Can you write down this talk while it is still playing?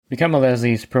Become a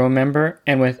Leslie's Pro member,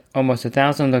 and with almost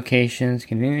 1,000 locations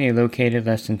conveniently located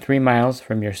less than 3 miles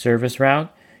from your service route,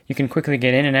 you can quickly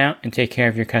get in and out and take care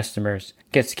of your customers.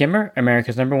 Get Skimmer,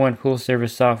 America's #1 pool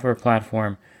service software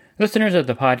platform. Listeners of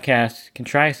the podcast can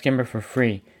try Skimmer for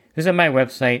free. Visit my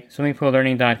website,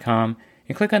 swimmingpoollearning.com,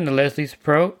 and click on the Leslie's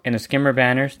Pro and the Skimmer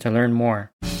banners to learn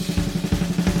more. The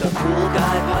Pool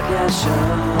Guy Podcast Show.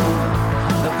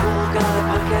 The Pool Guy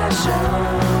Podcast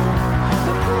Show.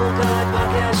 The Pool Guy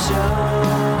Podcast Show.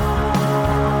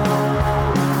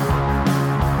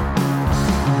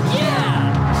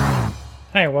 Yeah!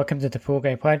 Hi, welcome to the Pool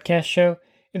Guy Podcast Show.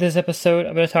 In this episode,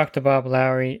 I'm going to talk to Bob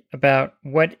Lowry about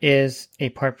what is a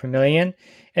part per million.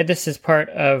 And this is part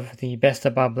of the Best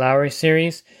of Bob Lowry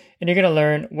series. And you're going to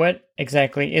learn what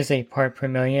exactly is a part per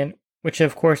million, which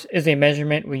of course is a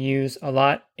measurement we use a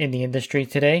lot in the industry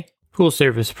today. Pool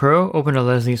Service Pro, open a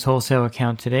Leslie's wholesale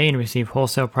account today and receive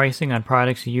wholesale pricing on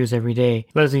products you use every day.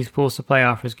 Leslie's Pool Supply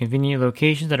offers convenient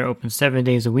locations that are open 7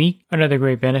 days a week. Another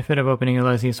great benefit of opening a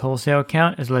Leslie's wholesale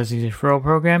account is Leslie's referral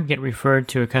program. Get referred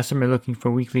to a customer looking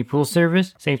for weekly pool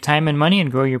service. Save time and money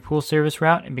and grow your pool service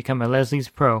route and become a Leslie's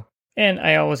Pro. And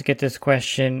I always get this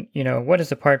question, what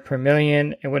is a part per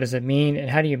million and what does it mean and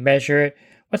how do you measure it?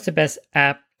 What's the best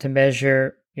app to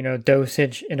measure,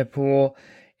 dosage in a pool?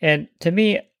 And to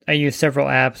me, I use several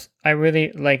apps. I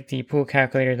really like the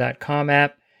poolcalculator.com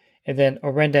app, and then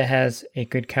Orenda has a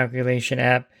good calculation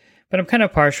app, but I'm kind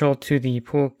of partial to the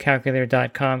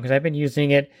poolcalculator.com because I've been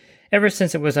using it ever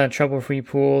since it was on Trouble Free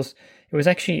Pools. It was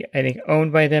actually, I think,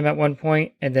 owned by them at one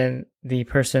point, and then the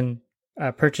person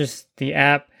purchased the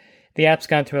app. The app's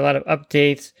gone through a lot of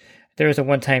updates. There is a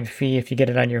one-time fee if you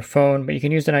get it on your phone, but you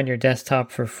can use it on your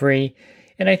desktop for free.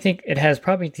 And I think it has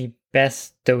probably the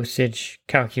best dosage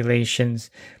calculations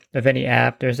of any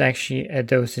app. There's actually a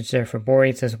dosage there for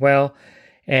borates as well.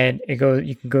 And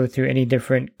you can go through any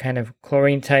different kind of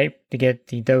chlorine type to get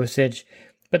the dosage.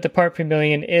 But the part per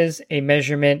million is a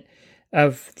measurement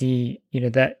of the,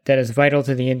 that is vital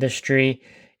to the industry.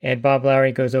 And Bob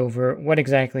Lowry goes over what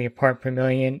exactly a part per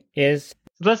million is.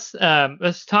 Let's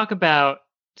talk about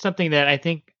something that I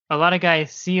think a lot of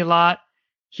guys see a lot,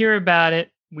 hear about it.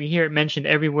 We hear it mentioned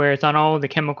everywhere. It's on all the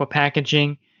chemical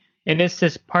packaging, and it's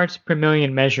this parts per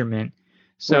million measurement.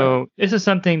 So This is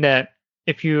something that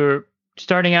if you're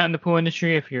starting out in the pool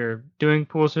industry, if you're doing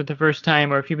pools for the first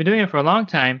time, or if you've been doing it for a long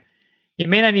time, you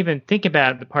may not even think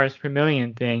about the parts per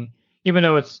million thing, even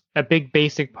though it's a big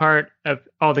basic part of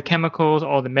all the chemicals,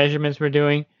 all the measurements we're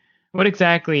doing. Why do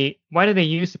they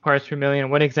use the parts per million?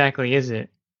 What exactly is it?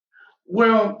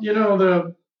 Well,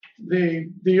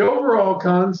 the overall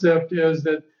concept is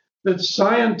that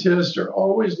scientists are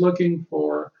always looking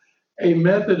for a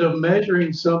method of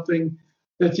measuring something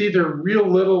that's either real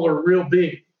little or real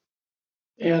big.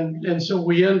 And so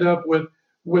we end up with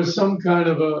some kind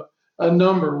of a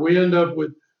number. We end up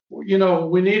with,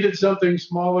 we needed something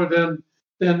smaller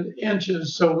than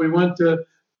inches. So we went to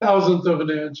thousandth of an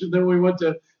inch, and then we went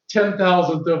to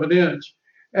 10,000th of an inch.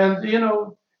 And,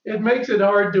 it makes it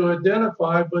hard to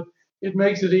identify, but it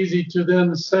makes it easy to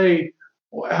then say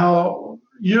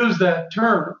use that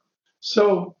term.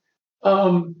 So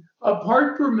a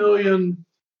part per million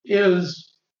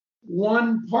is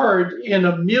one part in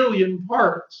a million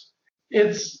parts.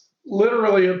 It's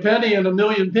literally a penny in a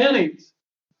million pennies.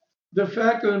 The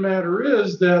fact of the matter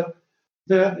is that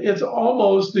it's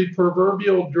almost the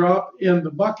proverbial drop in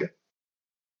the bucket.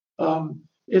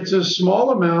 It's a small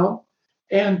amount.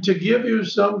 And to give you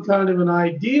some kind of an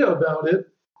idea about it,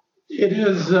 it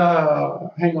is.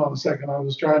 Hang on a second. I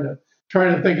was trying to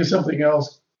think of something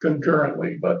else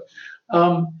concurrently, but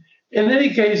in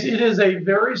any case, it is a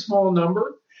very small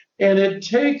number, and it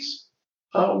takes.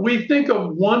 We think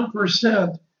of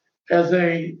 1% as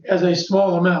a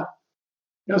small amount.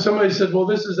 Somebody said, "Well,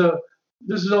 this is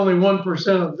only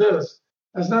 1% of this."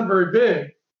 That's not very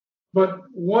big, but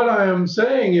what I am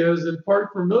saying is that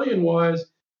part per million wise,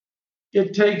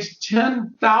 it takes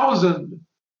 10,000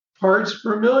 parts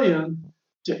per million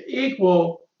to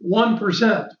equal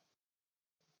 1%.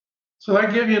 So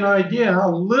that gives you an idea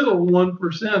how little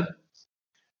 1% is.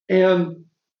 And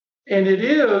it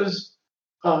is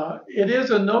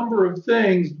a number of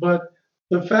things, but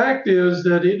the fact is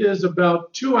that it is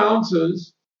about 2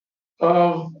 ounces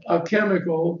of a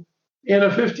chemical in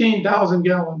a 15,000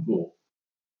 gallon pool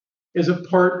is a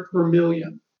part per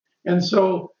million. And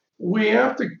so we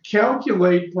have to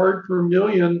calculate part per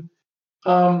million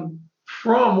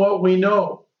from what we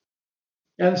know.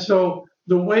 And so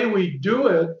the way we do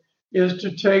it is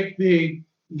to take the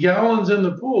gallons in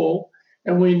the pool,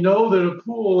 and we know that a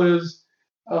pool is,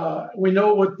 we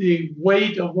know what the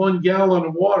weight of 1 gallon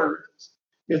of water is.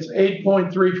 it's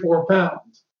 8.34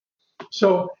 pounds.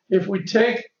 So if we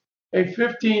take a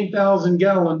 15,000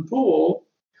 gallon pool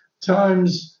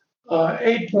times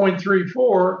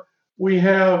 8.34, we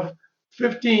have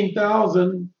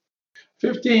 15,000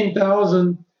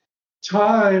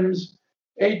 times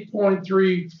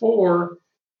 8.34.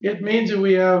 It means that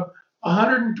we have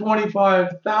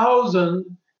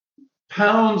 125,000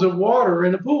 pounds of water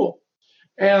in a pool.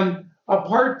 And a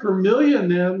part per million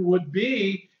then would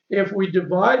be, if we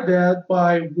divide that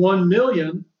by 1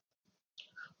 million,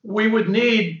 we would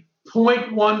need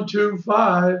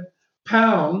 0.125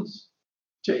 pounds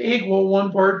to equal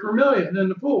 1 part per million in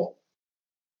the pool.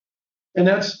 And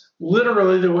that's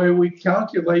literally the way we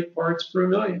calculate parts per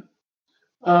million.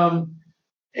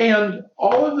 And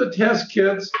all of the test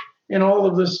kits and all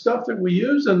of the stuff that we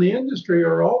use in the industry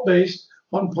are all based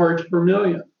on parts per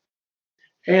million.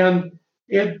 And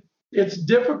it's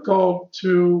difficult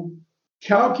to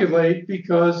calculate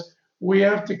because we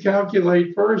have to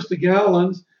calculate first the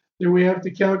gallons, then we have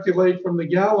to calculate from the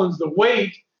gallons the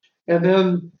weight, and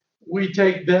then we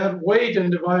take that weight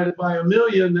and divide it by 1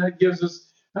 million. That gives us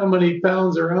how many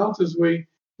pounds or ounces we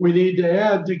need to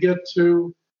add to get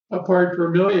to a part per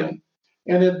million.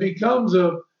 And it becomes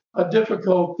a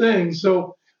difficult thing.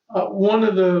 So one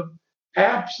of the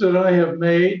apps that I have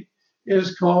made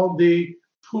is called the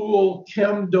Pool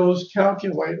Chem Dose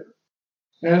Calculator.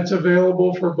 And it's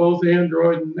available for both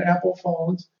Android and Apple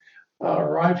phones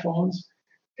or iPhones.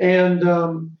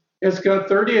 And it's got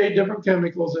 38 different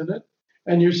chemicals in it.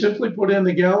 And you simply put in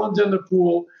the gallons in the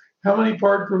pool, how many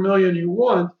part per million you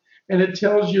want, and it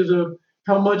tells you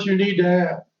how much you need to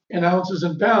add in ounces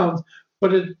and pounds.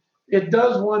 But it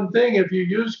does one thing. If you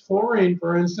use chlorine,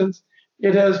 for instance,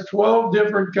 it has 12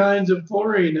 different kinds of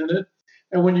chlorine in it.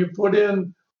 And when you put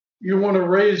in, you want to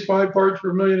raise 5 parts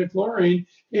per million of chlorine,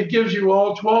 it gives you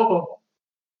all 12 of them.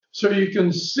 So you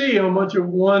can see how much of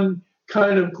one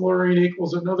kind of chlorine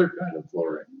equals another kind of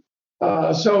chlorine.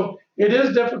 So it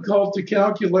is difficult to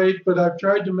calculate, but I've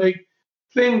tried to make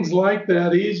things like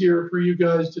that easier for you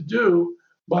guys to do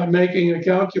by making a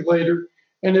calculator.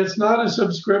 And it's not a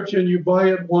subscription. You buy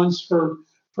it once for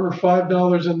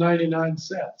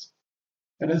 $5.99,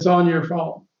 and it's on your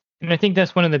phone. And I think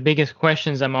that's one of the biggest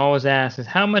questions I'm always asked is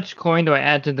how much chlorine do I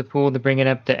add to the pool to bring it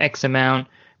up to X amount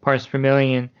parts per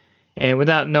million? And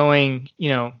without knowing,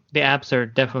 the apps are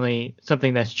definitely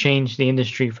something that's changed the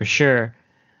industry for sure.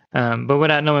 But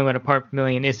without knowing what a part per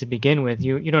million is to begin with,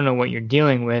 you don't know what you're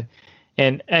dealing with.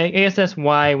 And I guess that's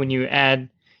why when you add,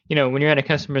 when you're at a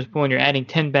customer's pool and you're adding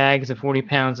 10 bags of 40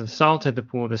 pounds of salt to the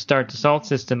pool to start the salt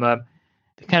system up,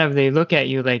 they look at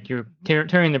you like you're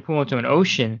turning the pool into an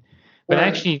ocean. But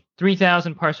actually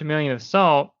 3,000 parts per million of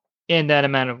salt in that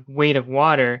amount of weight of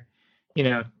water,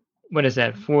 what is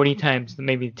that, 40 times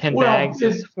maybe 10 bags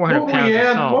is 400 pounds of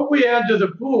salt. What we add to the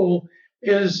pool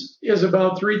is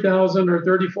about 3,000 or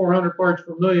 3,400 parts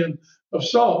per million of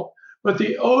salt. But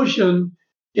the ocean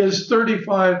is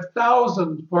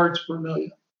 35,000 parts per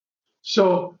million.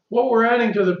 So what we're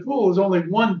adding to the pool is only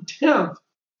 1/10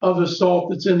 of the salt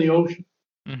that's in the ocean.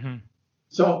 Mm-hmm.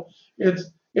 So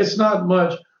it's not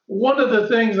much. One of the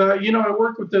things I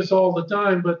work with this all the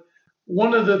time, but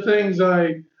one of the things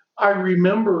I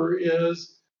remember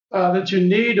is that you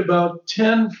need about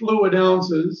 10 fluid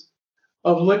ounces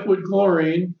of liquid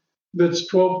chlorine that's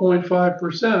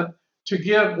 12.5% to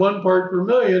get 1 part per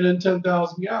million in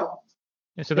 10,000 gallons.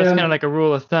 And so that's kind of like a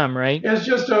rule of thumb, right? It's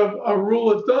just a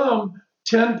rule of thumb.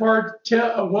 1 part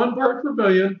per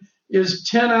million is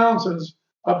 10 ounces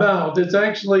about. It's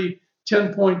actually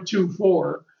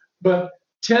 10.24, but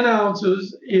 10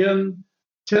 ounces in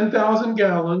 10,000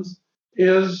 gallons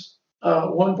is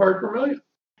 1 part per million.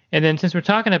 And then since we're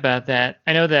talking about that,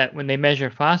 I know that when they measure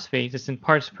phosphates, it's in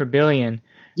parts per billion.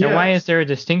 Now, Yes. why is there a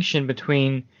distinction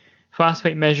between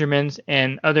phosphate measurements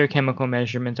and other chemical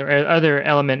measurements or other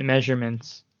element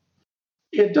measurements?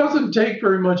 It doesn't take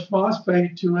very much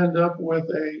phosphate to end up with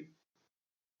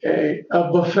a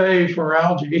buffet for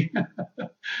algae.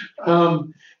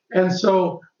 And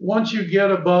so once you get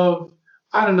above,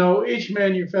 I don't know, each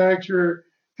manufacturer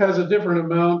has a different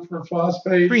amount for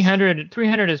phosphate.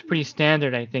 300 is pretty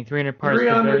standard, I think. 300 parts per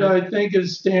 300, billion. I think,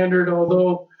 is standard,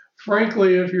 although,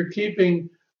 frankly, if you're keeping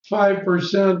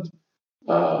 5%,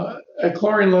 a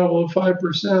chlorine level of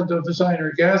 5% of the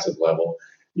cyanuric acid level,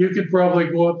 you could probably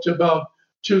go up to about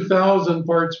 2,000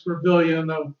 parts per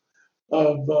billion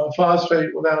of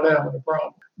phosphate without having a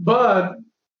problem. But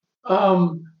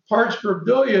parts per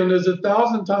billion is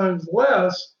 1,000 times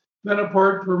less than a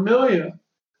part per million.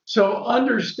 So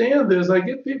understand this. I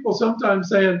get people sometimes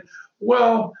saying,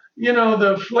 well,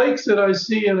 the flakes that I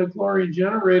see in a chlorine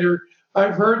generator,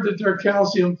 I've heard that they're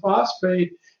calcium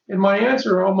phosphate. And my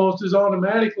answer almost is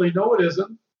automatically, no, it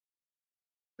isn't.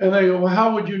 And they go, well,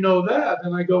 how would you know that?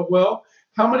 And I go, well,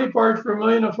 how many parts per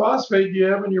million of phosphate do you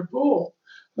have in your pool?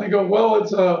 And they go, well,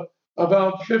 it's about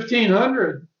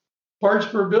 1,500 parts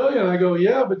per billion. I go,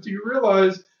 yeah, but do you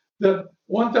realize that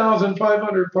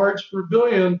 1,500 parts per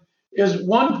billion is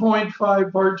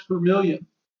 1.5 parts per million?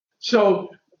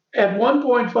 So at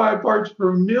 1.5 parts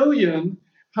per million,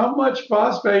 how much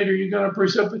phosphate are you going to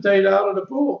precipitate out of the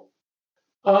pool?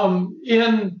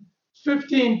 In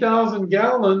 15,000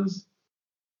 gallons,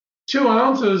 2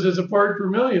 ounces is a part per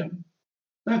million.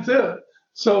 That's it.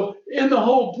 So in the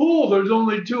whole pool, there's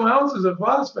only 2 ounces of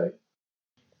phosphate.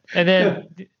 And then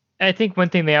I think one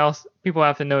thing people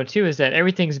have to know too is that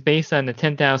everything's based on the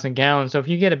 10,000 gallons. So if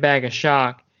you get a bag of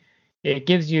shock, it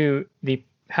gives you the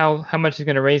how much is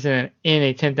going to raise in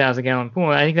a 10,000 gallon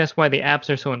pool. And I think that's why the apps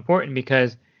are so important,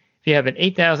 because if you have an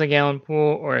 8,000 gallon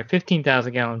pool or a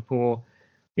 15,000 gallon pool,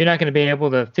 you're not going to be able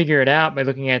to figure it out by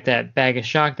looking at that bag of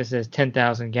shock that says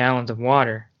 10,000 gallons of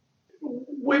water.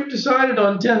 We've decided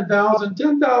on 10,000.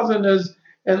 10,000 is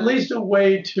at least a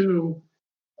way to,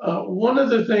 one of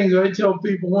the things I tell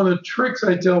people, one of the tricks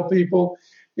I tell people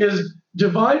is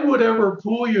divide whatever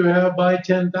pool you have by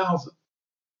 10,000.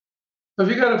 So if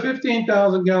you got a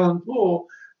 15,000 gallon pool,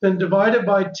 then divide it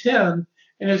by 10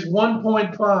 and it's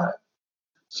 1.5.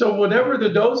 So whatever the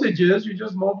dosage is, you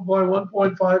just multiply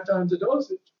 1.5 times the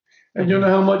dosage, and you'll know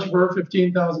how much for a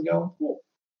 15,000 gallon pool.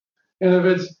 And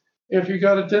if you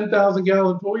got a 10,000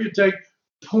 gallon pool, you take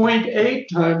 0.8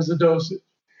 times the dosage,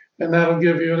 and that'll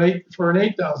give you an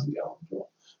 8,000 gallon pool.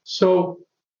 So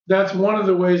that's one of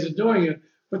the ways of doing it.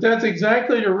 But that's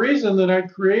exactly the reason that I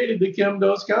created the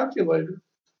ChemDose calculator,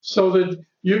 so that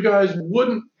you guys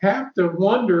wouldn't have to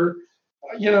wonder,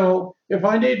 if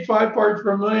I need 5 parts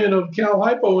per million of cal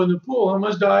hypo in the pool, how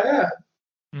much do I add?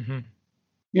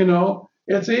 Mm-hmm.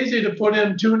 It's easy to put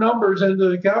in 2 numbers into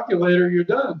the calculator, you're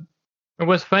done. And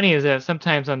what's funny is that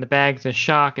sometimes on the bags of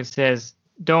shock, it says,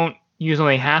 don't use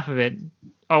only half of it.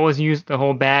 Always use the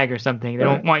whole bag or something. They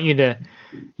don't want you to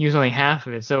use only half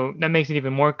of it. So that makes it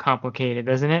even more complicated,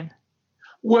 doesn't it?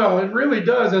 Well, it really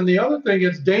does. And the other thing,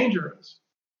 it's dangerous.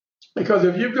 Because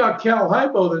if you've got cal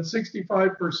hypo that's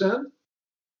 65%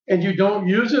 and you don't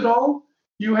use it all,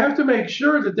 you have to make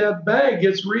sure that that bag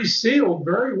gets resealed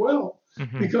very well.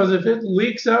 Mm-hmm. Because if it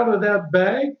leaks out of that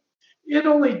bag, it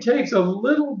only takes a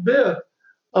little bit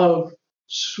of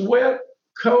sweat,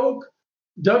 Coke,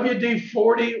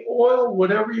 WD-40, oil,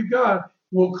 whatever you got,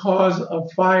 will cause a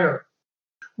fire.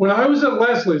 When I was at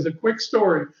Leslie's, a quick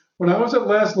story. When I was at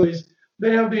Leslie's,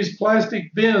 they have these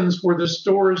plastic bins where the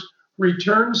stores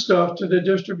return stuff to the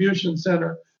distribution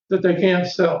center that they can't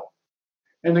sell.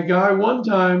 And the guy one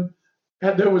time,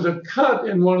 there was a cut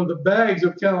in one of the bags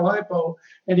of cal hypo,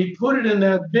 and he put it in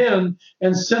that bin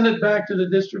and sent it back to the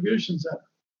distribution center.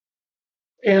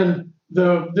 And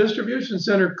the distribution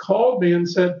center called me and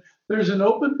said, there's an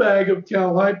open bag of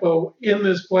cal hypo in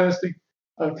this plastic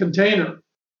container.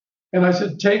 And I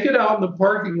said, take it out in the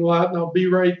parking lot and I'll be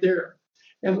right there.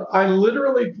 And I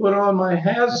literally put on my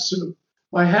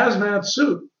hazmat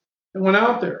suit, and went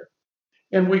out there.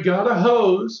 And we got a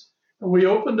hose and we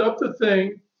opened up the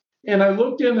thing, and I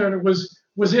looked in there, and it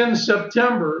was in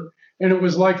September, and it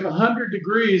was like 100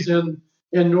 degrees in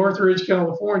Northridge,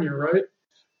 California, right?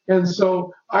 And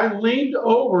so I leaned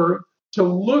over to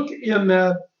look in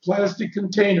that plastic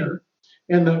container,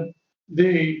 and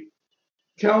the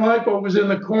cal hypo was in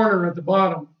the corner at the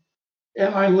bottom.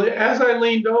 And as I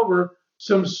leaned over,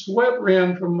 some sweat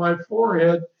ran from my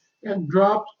forehead and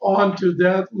dropped onto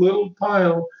that little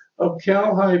pile of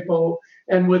cal hypo.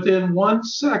 And within 1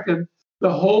 second,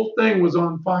 the whole thing was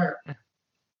on fire.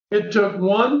 It took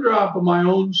 1 drop of my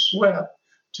own sweat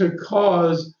to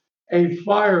cause a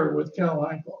fire with cal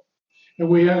hypo. And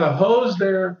we had a hose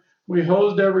there. We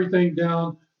hosed everything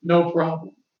down, no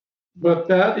problem. But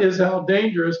that is how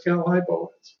dangerous cal hypo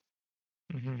is.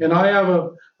 Mm-hmm. And I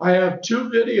have 2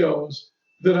 videos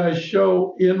that I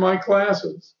show in my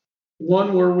classes.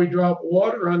 One where we drop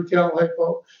water on cal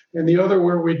hypo, and the other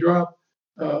where we drop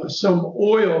some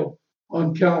oil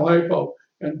on cal hypo,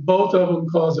 and both of them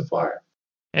cause a fire.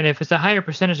 And if it's a higher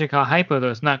percentage of cal hypo, though,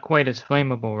 it's not quite as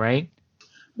flammable, right?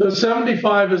 The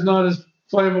 75 is not as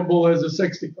flammable as the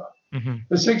 65. Mm-hmm.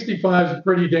 The 65 is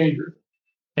pretty dangerous.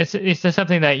 It's just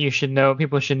something that you should know.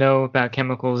 People should know about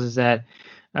chemicals is that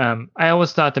I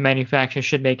always thought the manufacturer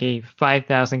should make a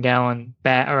 5,000 gallon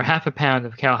bag or half a pound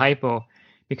of cal hypo,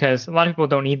 because a lot of people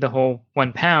don't need the whole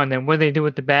 1 pound. And what do they do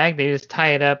with the bag? They just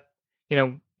tie it up,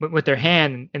 with their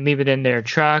hand and leave it in their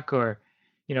truck, or,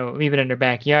 leave it in their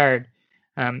backyard.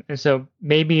 And so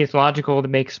maybe it's logical to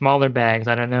make smaller bags.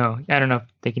 I don't know. I don't know if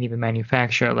they can even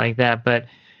manufacture it like that, but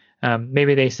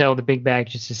maybe they sell the big bag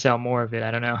just to sell more of it.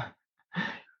 I don't know.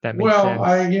 That makes Well,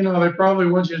 sense. they probably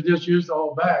want you to just use the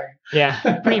whole Yeah,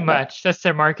 pretty bag. much. That's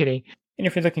their marketing. And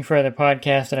if you're looking for other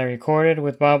podcasts that I recorded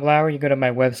with Bob Lowry, you go to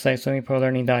my website,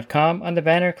 swimmingpoollearning.com. On the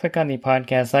banner, click on the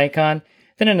podcast icon.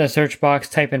 Then in the search box,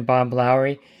 type in Bob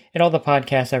Lowry, and all the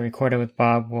podcasts I recorded with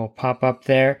Bob will pop up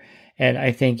there. And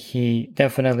I think he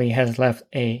definitely has left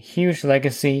a huge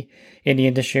legacy in the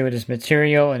industry with his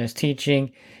material and his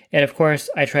teaching. And of course,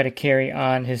 I try to carry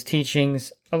on his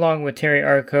teachings along with Terry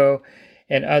Arco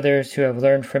and others who have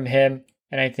learned from him.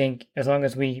 And I think as long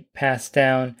as we pass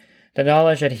down the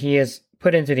knowledge that he has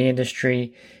put into the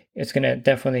industry, it's going to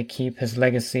definitely keep his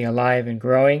legacy alive and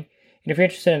growing. And if you're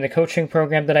interested in the coaching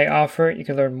program that I offer, you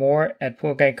can learn more at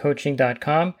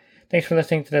poolguycoaching.com. Thanks for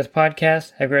listening to this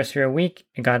podcast. Have a great rest of your week,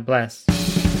 and God bless.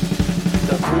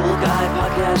 The Pool Guy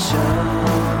Podcast Show.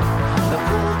 The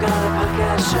Pool Guy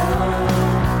Podcast Show.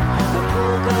 The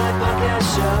Pool Guy Podcast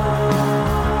Show.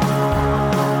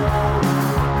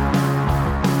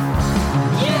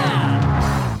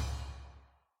 Yeah!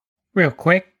 Real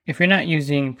quick, if you're not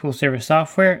using pool service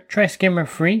software, try Skimmer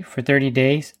free for 30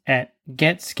 days at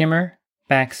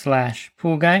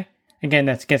getskimmer.com/poolguy. Again,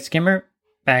 that's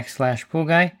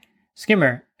getskimmer.com/poolguy.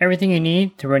 Skimmer, everything you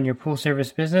need to run your pool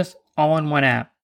service business all in one app.